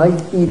is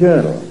life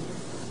eternal.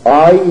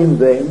 I in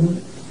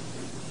them,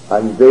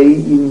 and they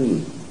in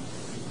me.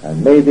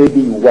 And may they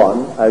be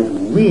one as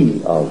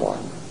we are one.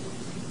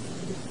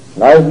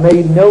 And I have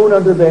made known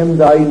unto them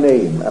thy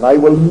name, and I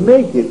will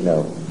make it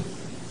known,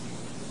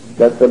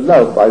 that the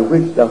love by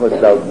which thou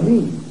hast loved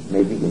me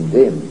may be in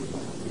them,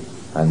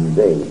 and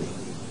they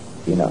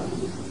in us.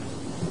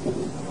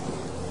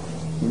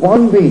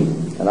 One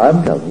being, and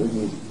I'm telling you,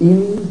 he's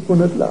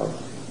infinite love.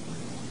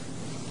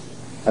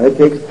 And it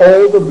takes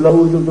all the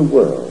blows of the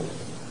world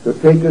to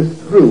take us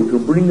through, to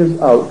bring us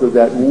out to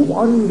that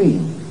one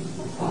being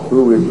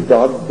who is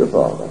God the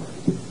Father.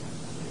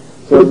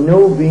 So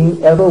no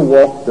being ever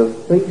walked the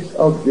face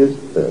of this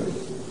earth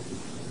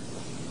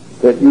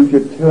that you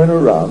should turn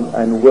around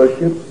and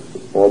worship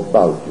or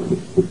bow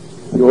to.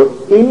 You're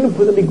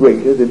infinitely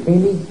greater than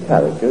any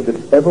character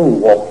that ever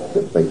walked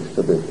the face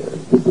of this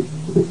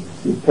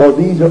earth. For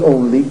these are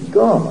only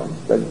garments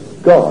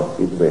that God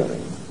is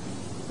wearing.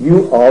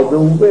 You are the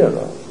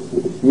wearer.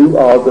 You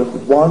are the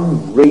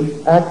one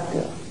great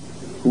actor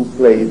who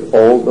plays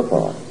all the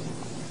parts.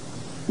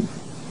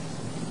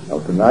 Now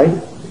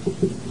tonight,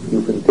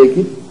 you can take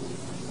it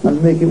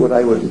and make it what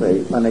I would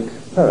say an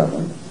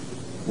experiment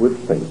with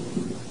faith.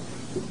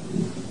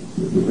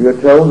 We are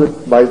told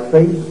that by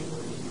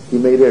faith he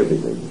made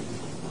everything.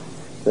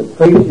 That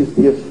faith is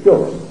the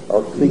assurance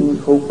of things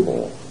hoped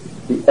for,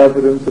 the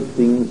evidence of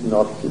things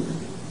not seen.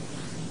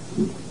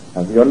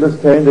 And we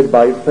understand that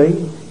by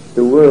faith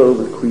the world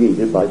was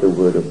created by the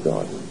Word of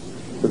God.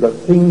 So that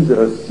things that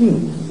are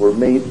seen were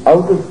made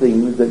out of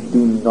things that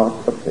do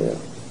not appear.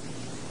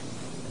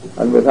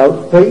 And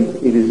without faith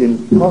it is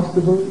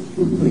impossible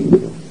to please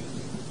him.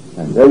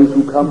 And those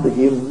who come to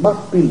him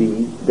must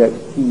believe that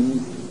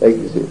he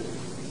exists.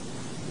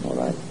 All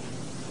right?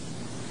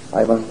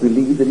 I must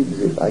believe that he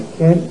exists. I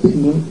can't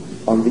see him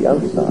on the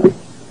outside.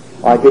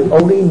 I can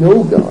only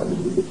know God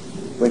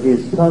when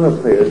his Son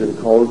appears and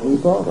calls me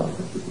Father.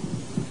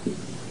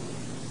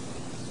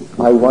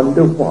 I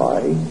wonder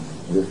why,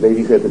 this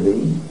lady said to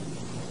me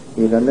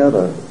in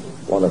another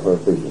one of her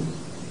visions,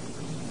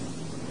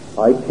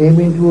 I came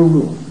into a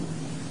room,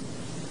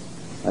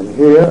 and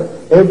here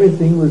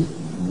everything was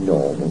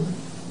normal.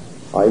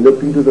 I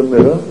looked into the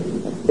mirror,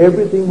 and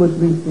everything was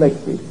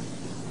reflected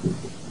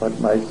but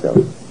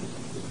myself.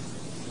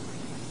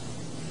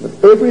 But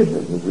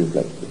everything was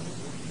reflected.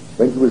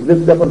 When she was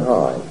lifted up on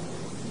high,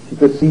 she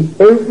could see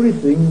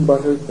everything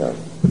but herself.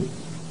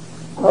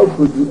 How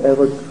could you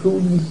ever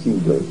truly see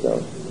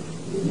yourself?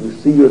 You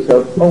see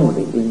yourself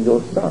only in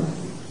your Son.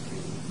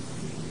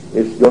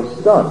 It's your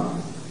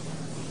Son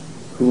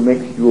who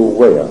makes you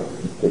aware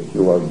that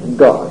you are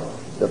God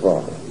the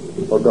Father.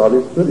 For God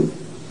is spirit.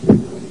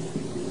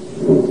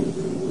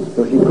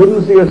 So she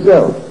couldn't see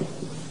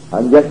herself,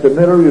 and yet the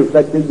mirror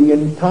reflected the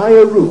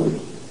entire room,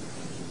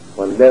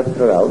 but left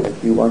her out,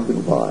 and she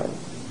wondered why.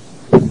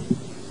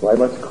 So I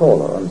must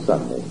call her on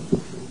Sunday,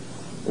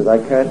 because I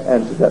can't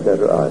answer that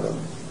letter either.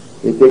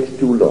 It takes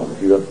too long.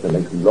 She wrote the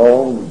next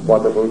long,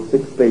 wonderful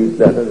 6-page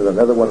letter, and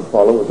another one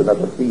follows with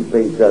another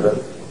 3-page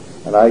letter,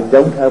 and I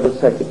don't have a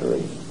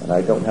secretary, and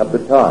I don't have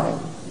the time,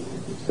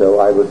 so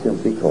I will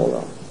simply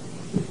call her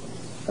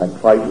and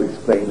try to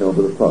explain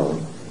over the phone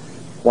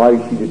why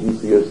she didn't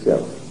see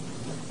herself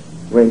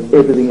when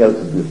everything else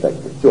is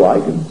reflected. So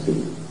I can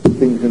see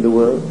things in the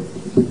world,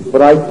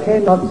 but I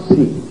cannot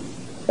see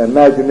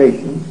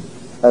imagination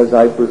as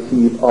I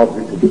perceive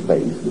objects in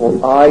space,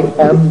 for I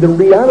am the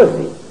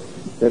reality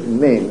that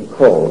men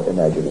call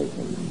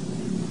imagination.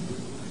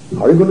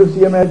 How are you going to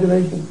see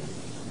imagination?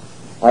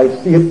 I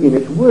see it in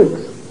its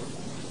works.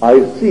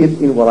 I see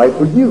it in what I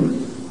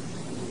produce.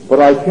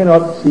 But I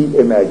cannot see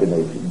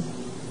imagination.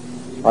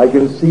 I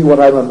can see what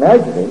I'm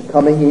imagining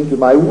coming into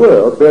my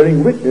world,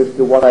 bearing witness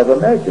to what I've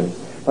imagined.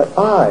 But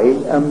I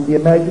am the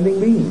imagining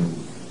being,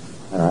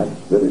 and I'm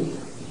spirit.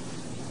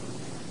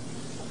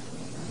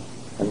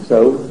 And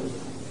so,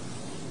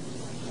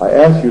 I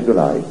ask you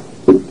tonight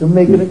to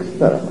make an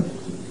experiment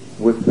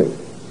with faith.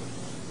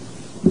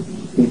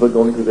 People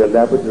go into their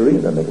laboratory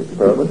and they make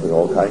experiments with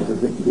all kinds of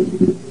things.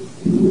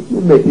 You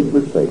make it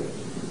with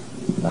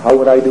faith. Now, how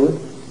would I do it?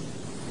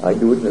 I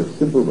do it in a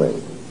simple way.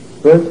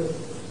 First,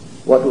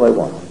 what do I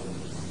want?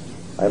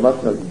 I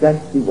must know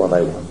exactly what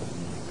I want.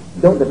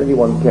 Don't let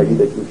anyone tell you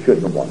that you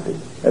shouldn't want it.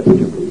 That's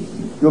stupid.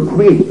 You're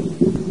creating,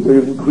 so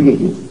you can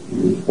create it.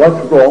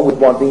 What's wrong with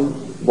wanting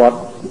what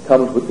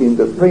comes within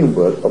the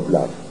framework of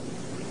love?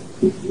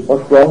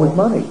 What's wrong with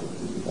money?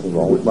 Nothing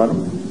wrong with money.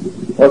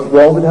 What's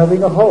wrong with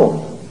having a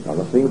home?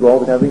 Nothing wrong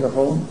with having a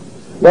home.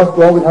 What's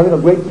wrong with having a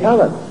great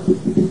talent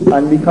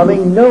and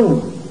becoming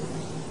known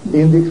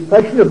in the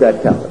expression of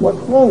that talent? What's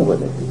wrong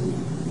with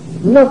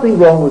it? Nothing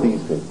wrong with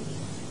these things.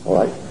 All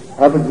right?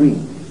 Have a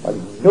dream. A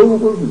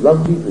noble,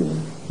 lovely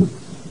dream.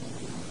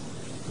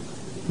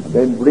 And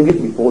then bring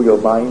it before your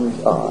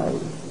mind's eye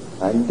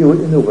and do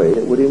it in a way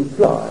that would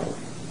imply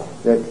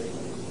that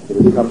it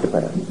has come to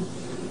pass.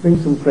 Bring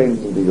some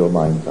frames into your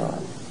mind's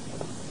eye.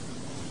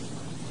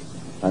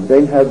 And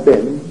then have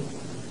them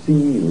see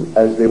you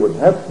as they would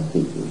have to see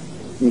you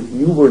if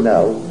you were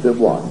now the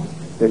one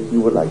that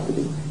you would like to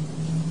be.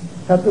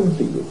 Have them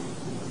see you.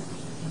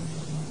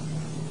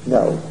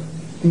 Now,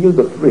 feel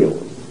the thrill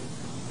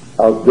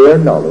of their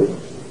knowledge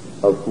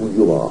of who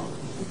you are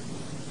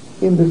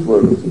in this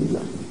world of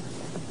Caesar.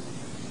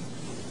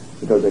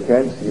 Because they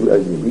can't see you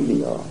as you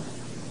really are,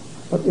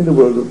 but in the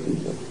world of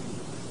Caesar.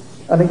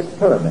 An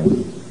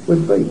experiment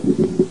with faith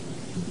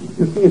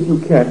to see if you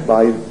can,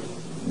 by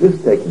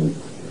this technique,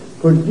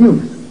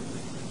 produce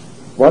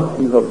what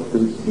you have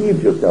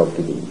conceived yourself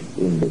to be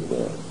in this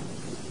world.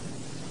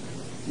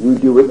 You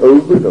do it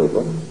over and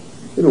over,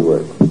 it'll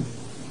work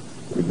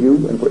for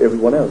you and for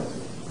everyone else.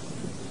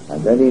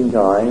 And then in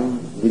time,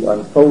 the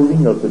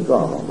unfolding of the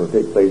drama will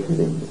take place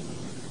within you.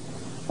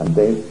 And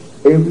then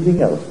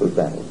everything else will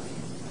vanish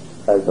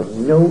as of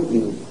no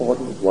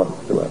importance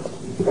whatsoever.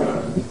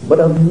 But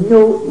of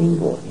no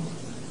importance.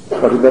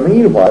 But in the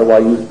meanwhile,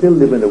 while you still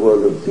live in the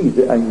world of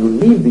Caesar and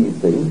you need these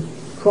things,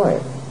 try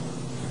it.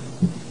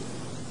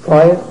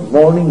 Try it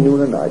morning,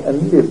 noon, and night,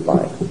 and live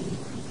by it.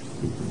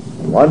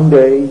 And one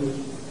day,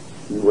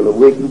 you will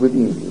awaken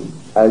within you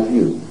as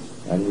you,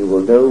 and you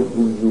will know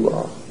who you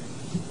are.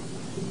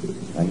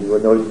 And you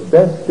will know it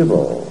best of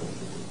all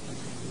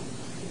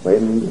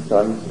when the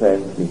Son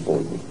stands before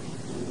you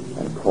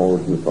and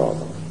calls you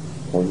Father.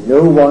 For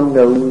no one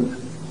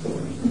knows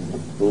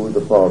who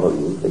the Father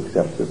is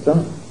except the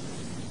Son.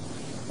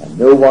 And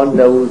no one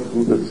knows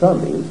who the Son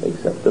is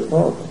except the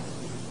Father.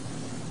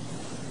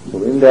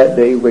 So in that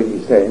day when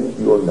he sends,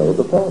 you will know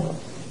the Father.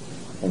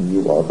 And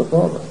you are the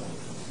Father.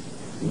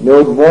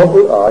 No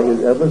mortal eye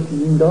has ever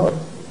seen God.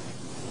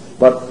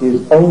 But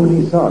his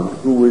only Son,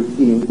 who is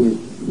in his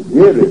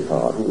dearest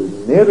heart, who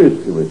is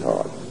nearest to his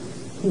heart,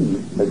 he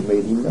has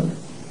made him known.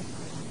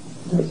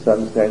 The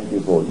Son stands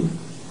before you,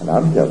 and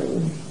I'm telling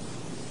you,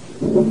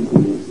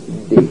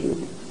 he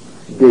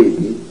is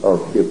David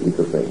of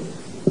biblical faith.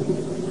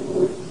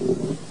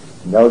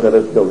 Now let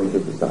us go into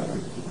the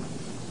silence.